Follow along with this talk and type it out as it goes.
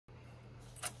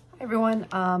Everyone,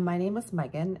 my name is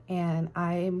Megan and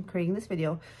I'm creating this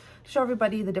video to show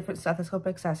everybody the different stethoscope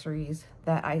accessories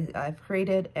that I've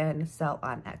created and sell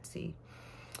on Etsy.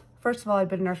 First of all, I've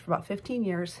been a nurse for about 15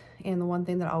 years, and the one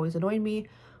thing that always annoyed me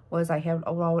was I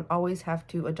would always have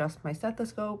to adjust my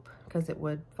stethoscope because it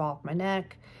would fall off my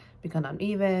neck, become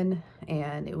uneven,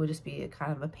 and it would just be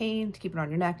kind of a pain to keep it on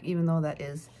your neck, even though that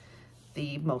is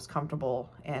the most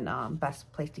comfortable and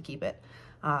best place to keep it.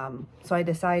 So I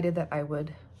decided that I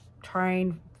would try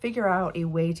and figure out a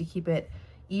way to keep it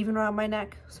even around my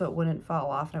neck so it wouldn't fall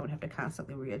off and I wouldn't have to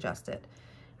constantly readjust it.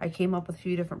 I came up with a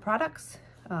few different products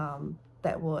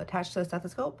that will attach to the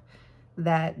stethoscope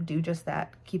that do just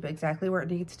that, keep it exactly where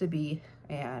it needs to be,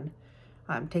 and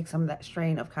take some of that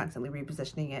strain of constantly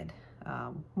repositioning it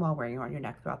while wearing it on your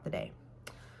neck throughout the day.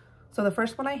 So the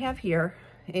first one I have here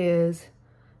is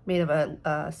made of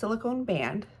a silicone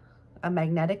band, a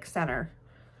magnetic center,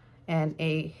 and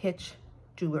a hitch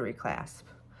jewelry clasp.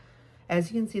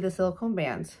 As you can see, the silicone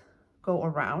bands go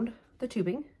around the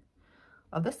tubing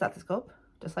of the stethoscope,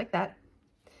 just like that.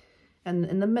 And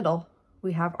in the middle,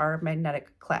 we have our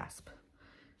magnetic clasp.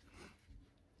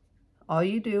 All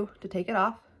you do to take it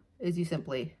off is you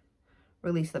simply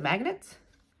release the magnets,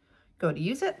 go to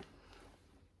use it,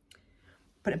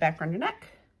 put it back on your neck,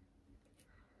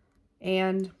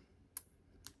 and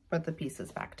put the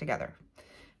pieces back together.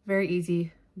 Very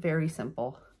easy, very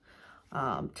simple.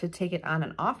 To take it on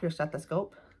and off your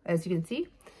stethoscope, as you can see,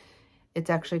 it's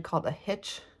actually called a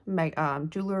hitch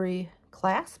jewelry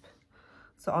clasp.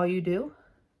 So all you do,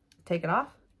 take it off,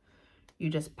 you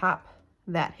just pop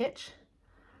that hitch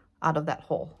out of that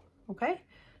hole, okay?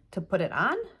 To put it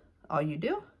on, all you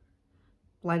do,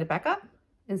 line it back up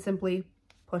and simply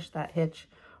push that hitch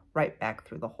right back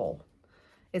through the hole.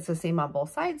 It's the same on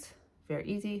both sides, very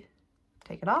easy.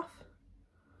 Take it off,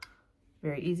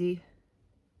 very easy.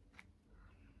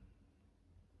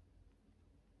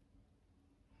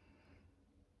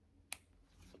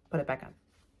 Put it back on.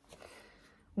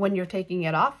 When you're taking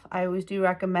it off, I always do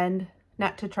recommend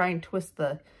not to try and twist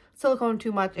the silicone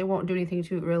too much. It won't do anything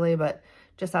to it really, but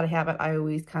just out of habit, I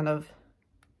always kind of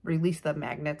release the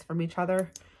magnets from each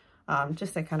other,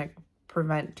 just to kind of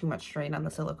prevent too much strain on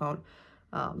the silicone,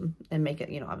 and make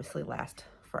it, obviously last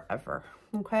forever,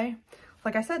 okay?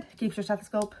 Like I said, keeps your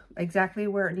stethoscope exactly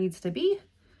where it needs to be,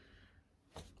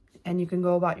 and you can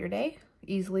go about your day,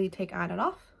 easily take on and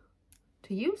off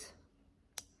to use.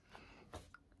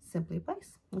 Simply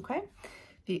place, okay?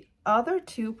 The other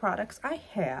two products I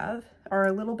have are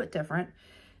a little bit different.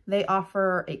 They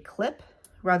offer a clip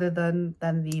rather than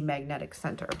the magnetic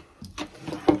center.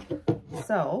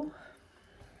 So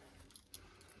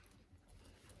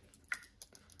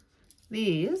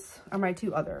these are my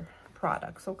two other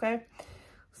products, okay?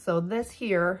 So this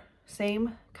here,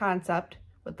 same concept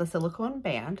with the silicone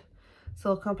band.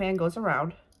 Silicone band goes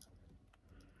around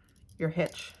your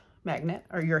hitch magnet,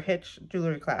 or your hitch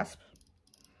jewelry clasp,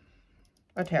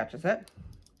 attaches it,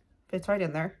 fits right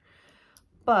in there.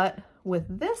 But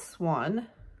with this one,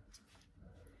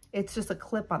 it's just a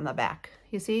clip on the back,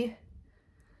 you see?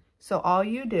 So all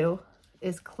you do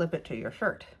is clip it to your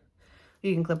shirt.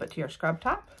 You can clip it to your scrub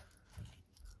top.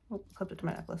 Oh, clipped it to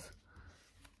my necklace.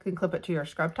 You can clip it to your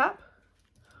scrub top,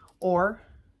 or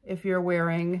if you're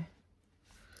wearing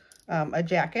a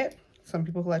jacket, some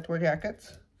people who like to wear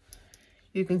jackets,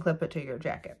 you can clip it to your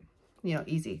jacket.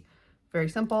 Easy. Very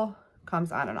simple.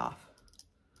 Comes on and off.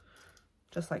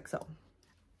 Just like so.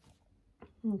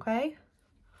 Okay.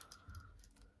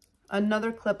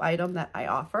 Another clip item that I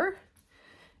offer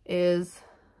is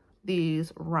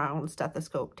these round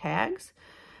stethoscope tags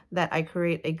that I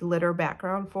create a glitter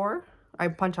background for. I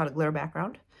punch out a glitter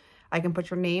background. I can put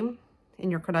your name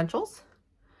and your credentials,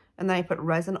 and then I put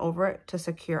resin over it to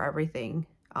secure everything,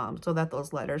 so that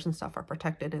those letters and stuff are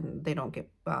protected and they don't get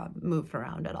moved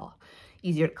around at all.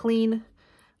 Easier to clean,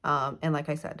 and like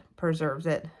I said, preserves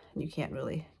it. You can't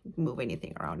really move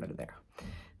anything around under there.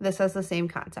 This has the same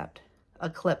concept, a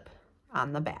clip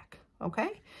on the back,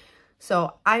 okay?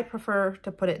 So I prefer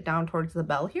to put it down towards the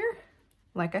bell here.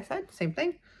 Like I said, same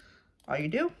thing. All you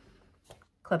do,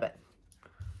 clip it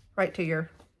right to your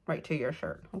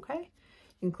shirt, okay?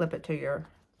 You can clip it to your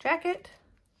jacket.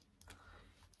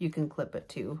 You can clip it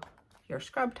to your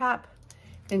scrub top.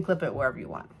 You can clip it wherever you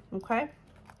want, okay?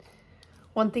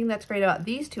 One thing that's great about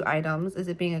these two items is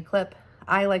it being a clip,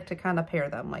 I like to kind of pair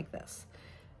them like this.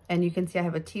 And you can see I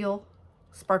have a teal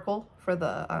sparkle for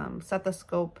the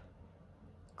stethoscope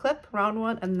clip, round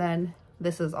one, and then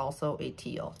this is also a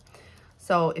teal.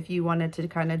 So if you wanted to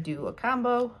kind of do a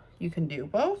combo, you can do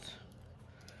both,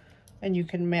 and you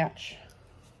can match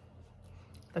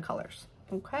the colors,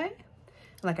 okay?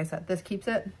 Like I said, this keeps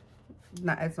it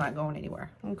it's not going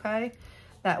anywhere, okay?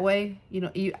 That way, you know,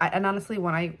 and honestly,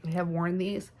 when I have worn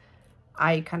these,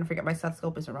 I kind of forget my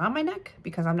stethoscope is around my neck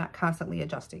because I'm not constantly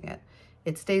adjusting it.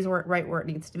 It stays right where it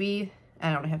needs to be,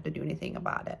 and I don't have to do anything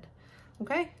about it,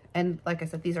 okay? And like I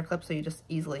said, these are clips, so you just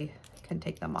easily can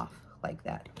take them off like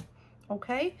that,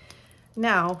 okay?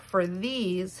 Now, for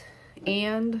these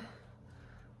and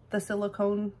the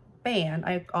silicone band,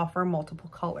 I offer multiple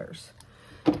colors.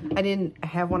 I didn't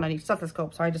have one on each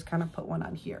stethoscope, so I just kind of put one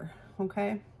on here,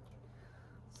 okay?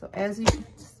 So as you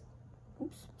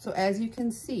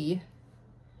can see,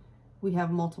 we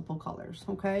have multiple colors,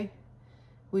 okay?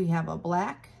 We have a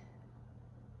black,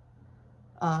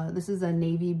 this is a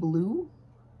navy blue,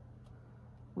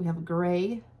 we have a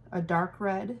gray, a dark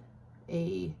red,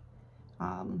 a,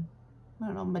 I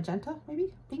don't know, magenta,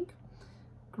 maybe, pink,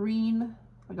 green,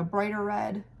 like a brighter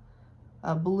red,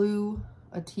 a blue,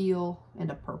 a teal, and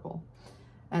a purple.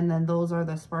 And then those are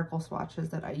the sparkle swatches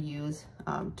that I use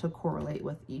to correlate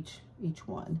with each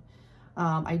one.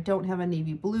 I don't have a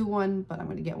navy blue one, but I'm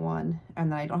going to get one.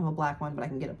 And then I don't have a black one, but I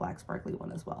can get a black sparkly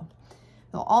one as well.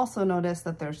 You'll also notice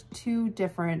that there's two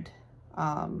different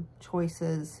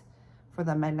choices for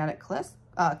the magnetic clasp.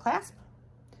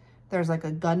 There's like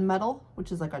a gunmetal,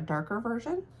 which is like a darker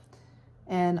version,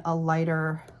 and a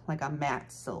lighter, like a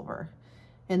matte silver.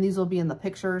 And these will be in the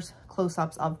pictures,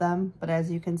 close-ups of them. But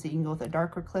as you can see, you can go with a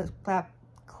darker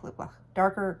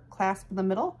clasp in the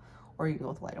middle, or you can go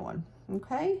with a lighter one,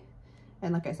 okay?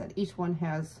 And like I said, each one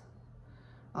has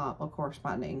a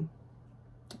corresponding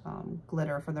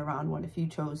glitter for the round one if you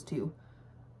chose to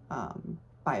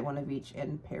buy one of each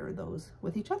and pair those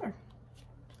with each other,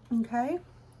 okay?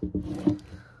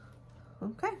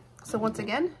 Okay, so once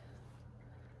again,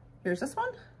 here's this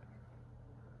one.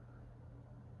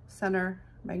 Center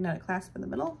magnetic clasp in the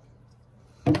middle.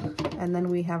 And then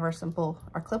we have our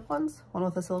clip ones, one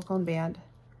with a silicone band,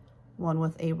 one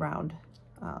with a round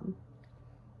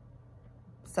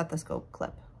stethoscope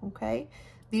clip, okay?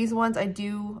 These ones, I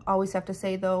do always have to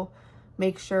say though,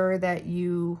 make sure that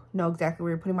you know exactly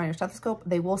where you're putting them on your stethoscope.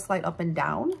 They will slide up and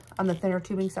down on the thinner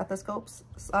tubing stethoscopes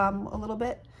a little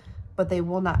bit, but they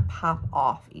will not pop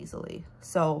off easily.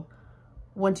 So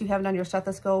once you have it on your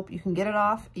stethoscope, you can get it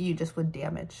off. You just would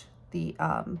damage the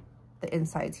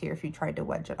insides here if you tried to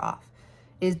wedge it off.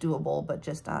 It is doable, but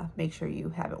just make sure you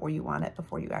have it where you want it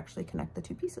before you actually connect the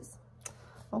two pieces.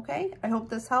 Okay, I hope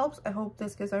this helps. I hope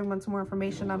this gives everyone some more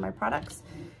information on my products,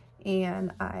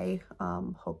 and I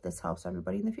hope this helps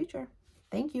everybody in the future.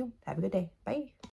 Thank you. Have a good day. Bye.